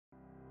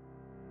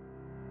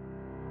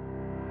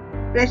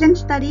Present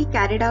study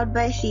carried out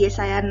by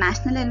CSIR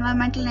National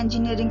Environmental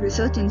Engineering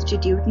Research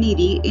Institute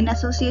 (NEERI) in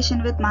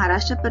association with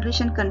Maharashtra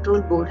Pollution Control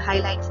Board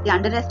highlights the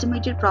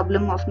underestimated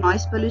problem of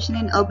noise pollution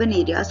in urban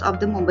areas of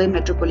the Mumbai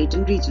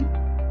Metropolitan Region.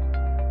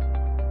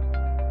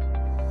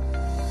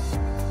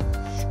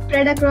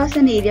 Spread across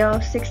an area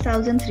of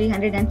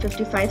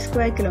 6,355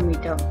 square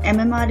kilometer,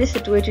 MMR is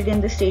situated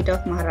in the state of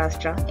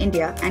Maharashtra,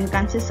 India, and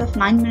consists of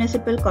 9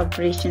 municipal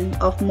corporations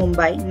of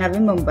Mumbai, Navi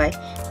Mumbai,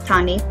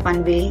 Thane,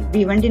 Panvel,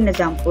 Bhiwandi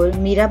Nizampur,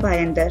 Mira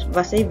Bhayandar,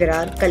 Vasai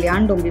Virar,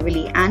 Kalyan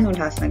Dombivli, and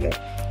Ulhasnagar.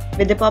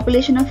 With a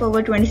population of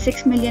over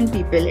 26 million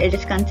people, it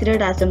is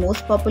considered as the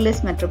most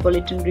populous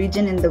metropolitan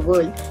region in the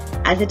world,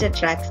 as it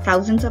attracts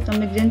thousands of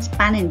immigrants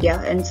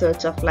pan-India in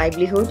search of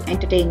livelihood,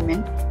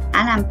 entertainment,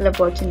 and ample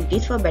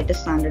opportunities for better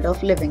standard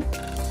of living.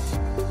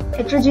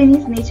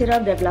 Heterogeneous nature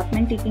of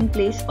development taking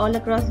place all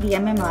across the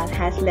MMR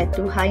has led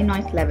to high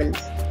noise levels.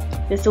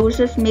 The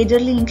sources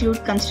majorly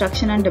include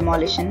construction and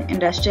demolition,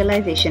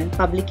 industrialization,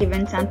 public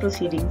events and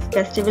proceedings,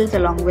 festivals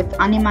along with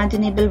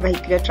unimaginable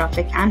vehicular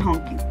traffic and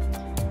honking.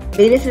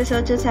 Various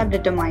researchers have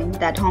determined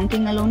that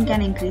honking alone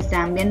can increase the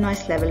ambient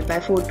noise level by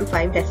 4 to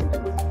 5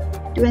 decibels.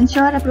 To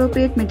ensure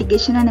appropriate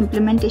mitigation and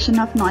implementation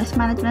of noise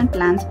management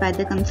plans by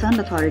the concerned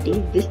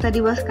authority, this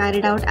study was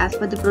carried out as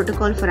per the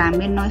protocol for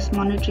ambient noise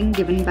monitoring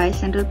given by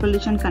Central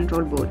Pollution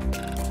Control Board.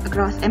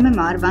 Across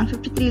MMR,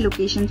 153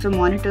 locations were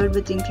monitored,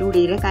 which include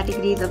area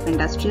categories of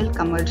industrial,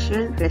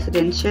 commercial,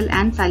 residential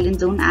and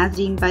silent zone as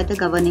deemed by the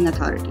governing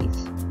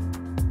authorities.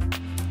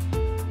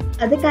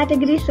 Other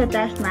categories such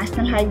as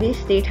national highways,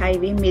 state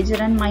highway,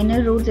 major and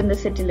minor roads in the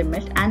city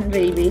limit and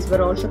railways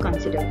were also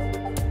considered.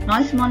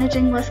 Noise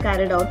monitoring was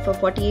carried out for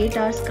 48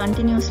 hours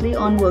continuously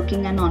on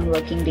working and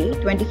non-working day,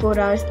 24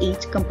 hours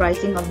each,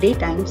 comprising of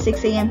daytime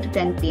 6 am to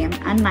 10 pm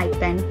and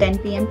nighttime 10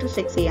 pm to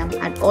 6 am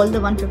at all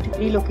the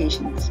 153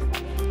 locations.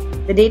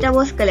 The data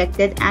was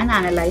collected and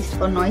analyzed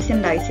for noise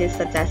indices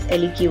such as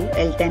LEQ,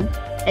 L10,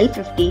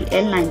 L50,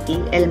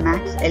 L90,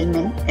 Lmax,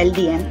 Lmin,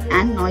 LDN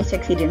and noise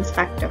exceedance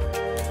factor.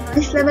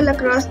 Noise level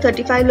across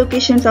 35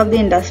 locations of the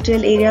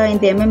industrial area in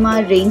the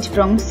MMR range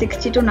from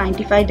 60 to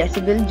 95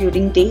 decibels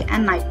during day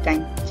and night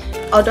time.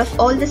 Out of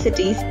all the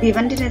cities,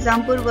 Bhiwandi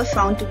Nizampur was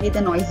found to be the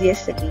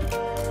noisiest city.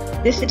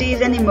 This city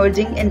is an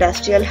emerging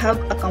industrial hub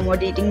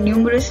accommodating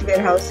numerous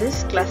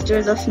warehouses,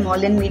 clusters of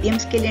small and medium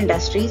scale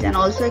industries and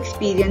also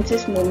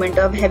experiences movement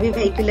of heavy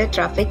vehicular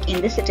traffic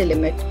in the city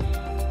limit.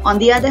 On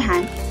the other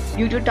hand,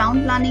 due to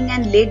town planning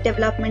and late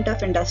development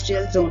of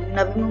industrial zone,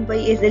 Navi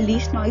Mumbai is the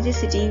least noisy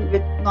city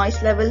with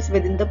noise levels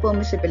within the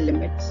permissible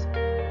limits.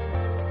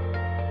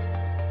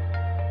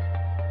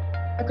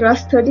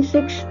 Across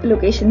 36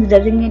 locations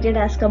designated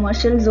as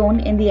commercial zone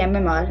in the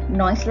MMR,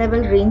 noise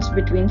level ranged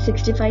between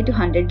 65 to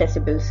 100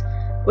 decibels.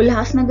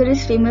 Ulhasnagar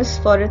is famous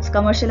for its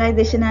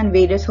commercialization and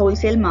various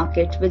wholesale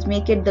markets, which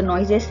make it the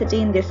noisiest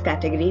city in this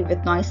category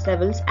with noise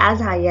levels as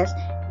high as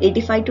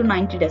 85 to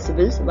 90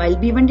 decibels, while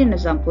Bhiwandi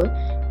Nizampur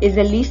is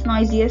the least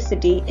noisiest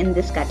city in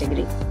this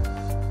category.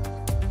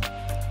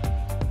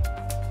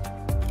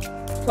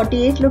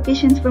 48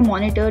 locations were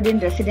monitored in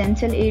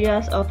residential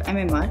areas of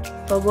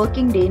MMR. For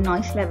working day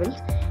noise levels,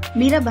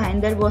 Mira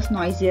Bhayandar was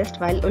noisiest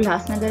while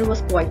Ulhasnagar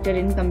was quieter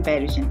in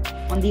comparison.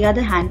 On the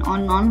other hand,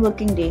 on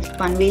non-working days,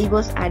 Panvel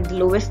was at the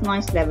lowest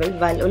noise level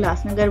while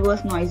Ulhasnagar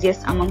was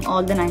noisiest among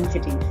all the 9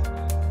 cities.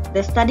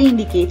 The study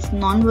indicates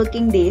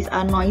non-working days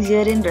are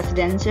noisier in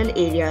residential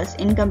areas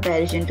in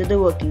comparison to the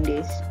working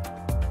days.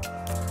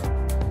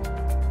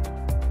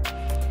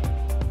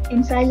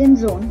 In silent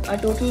zone, a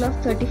total of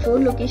 34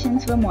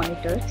 locations were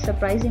monitored.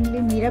 Surprisingly,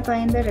 Mira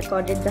Bhayandar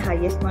recorded the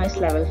highest noise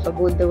level for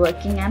both the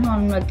working and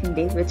non-working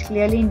days, which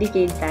clearly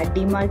indicates that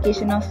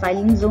demarcation of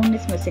silent zone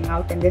is missing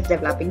out in this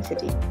developing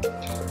city.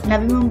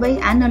 Navi Mumbai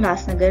and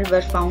Ulhasnagar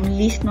were found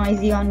least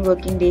noisy on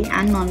working day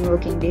and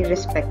non-working day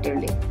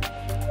respectively.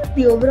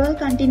 The overall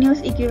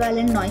continuous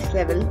equivalent noise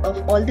level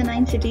of all the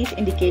 9 cities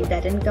indicate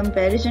that in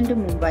comparison to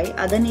Mumbai,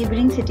 other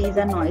neighbouring cities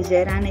are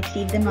noisier and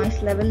exceed the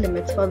noise level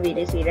limits for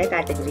various area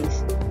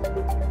categories.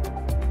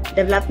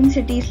 Developing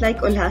cities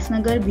like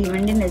Ulhasnagar,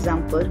 Bhiwandi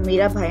Nizampur,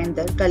 Mira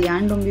Bhayandar,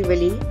 Kalyan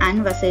Dombivli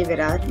and Vasai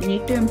Virar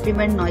need to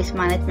implement noise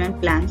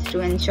management plans to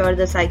ensure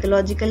the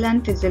psychological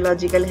and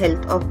physiological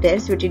health of their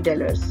city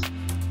dwellers.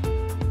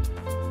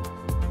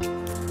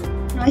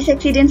 Noise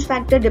exceedance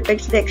factor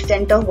depicts the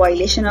extent of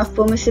violation of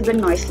permissible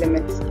noise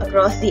limits.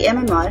 Across the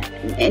MMR,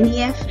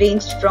 NEF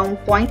ranged from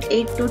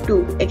 0.8 to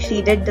 2,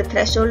 exceeded the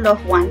threshold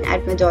of 1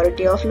 at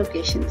majority of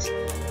locations.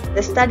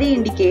 The study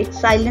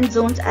indicates silent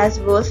zones as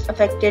worst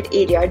affected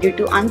area due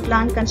to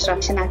unplanned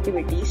construction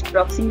activities,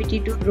 proximity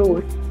to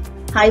road,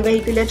 high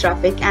vehicular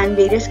traffic and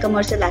various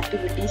commercial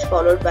activities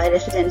followed by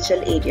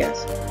residential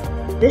areas.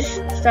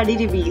 This study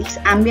reveals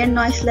ambient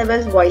noise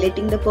levels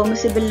violating the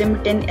permissible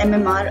limit in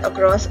MMR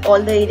across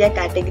all the area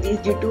categories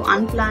due to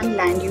unplanned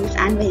land use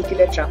and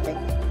vehicular traffic.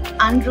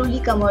 Unruly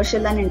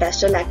commercial and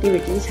industrial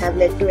activities have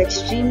led to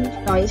extreme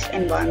noise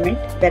environment,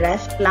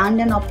 whereas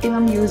planned and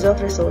optimum use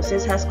of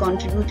resources has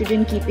contributed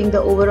in keeping the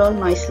overall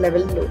noise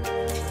level low.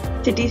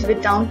 Cities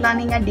with town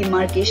planning and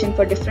demarcation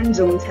for different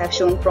zones have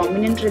shown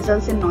prominent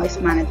results in noise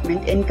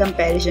management in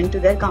comparison to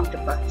their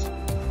counterparts.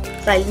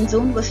 Silent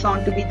zone was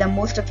found to be the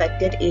most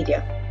affected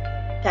area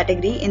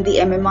category in the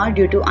MMR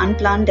due to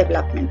unplanned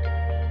development.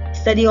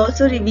 Study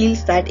also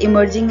reveals that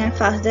emerging and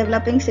fast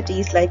developing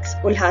cities like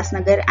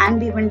Ulhasnagar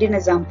and Bhiwandi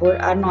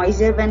Nizampur are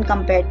noisier when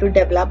compared to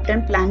developed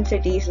and planned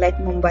cities like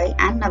Mumbai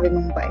and Navi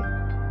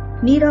Mumbai.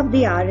 Need of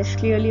the hour is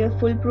clearly a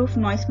foolproof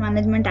noise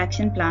management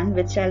action plan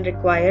which shall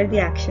require the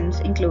actions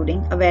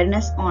including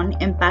awareness on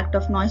impact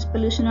of noise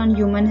pollution on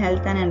human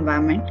health and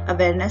environment,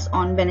 awareness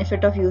on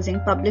benefit of using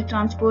public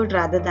transport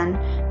rather than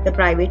the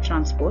private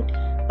transport,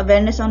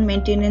 awareness on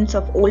maintenance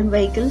of old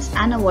vehicles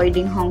and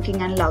avoiding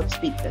honking and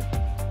loudspeakers.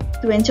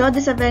 To ensure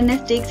this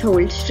awareness takes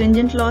hold,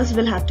 stringent laws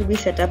will have to be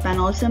set up and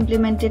also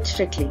implemented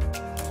strictly.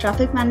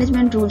 Traffic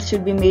management rules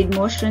should be made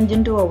more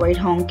stringent to avoid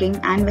honking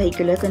and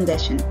vehicular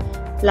congestion.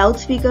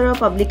 Loudspeaker or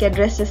public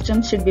address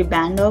systems should be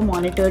banned or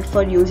monitored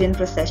for use in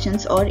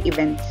processions or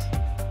events.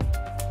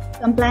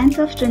 Compliance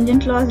of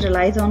stringent laws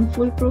relies on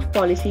foolproof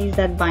policies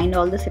that bind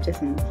all the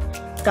citizens.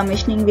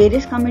 Commissioning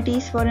various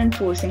committees for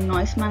enforcing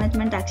noise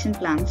management action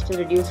plans to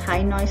reduce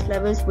high noise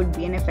levels would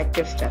be an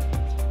effective step.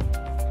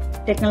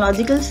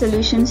 Technological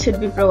solutions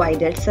should be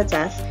provided such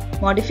as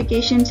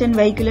modifications in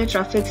vehicular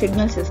traffic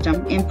signal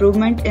system,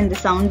 improvement in the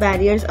sound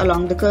barriers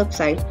along the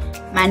curbside,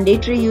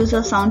 mandatory use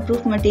of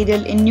soundproof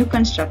material in new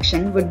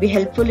construction would be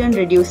helpful in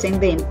reducing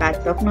the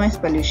impacts of noise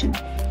pollution.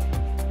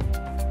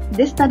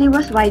 This study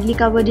was widely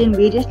covered in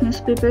various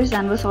newspapers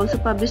and was also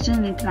published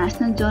in the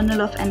International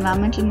Journal of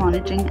Environmental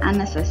Monitoring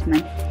and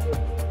Assessment.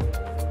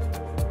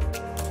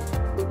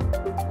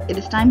 It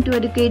is time to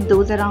educate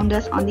those around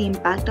us on the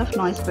impact of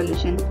noise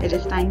pollution. It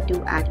is time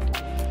to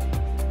act.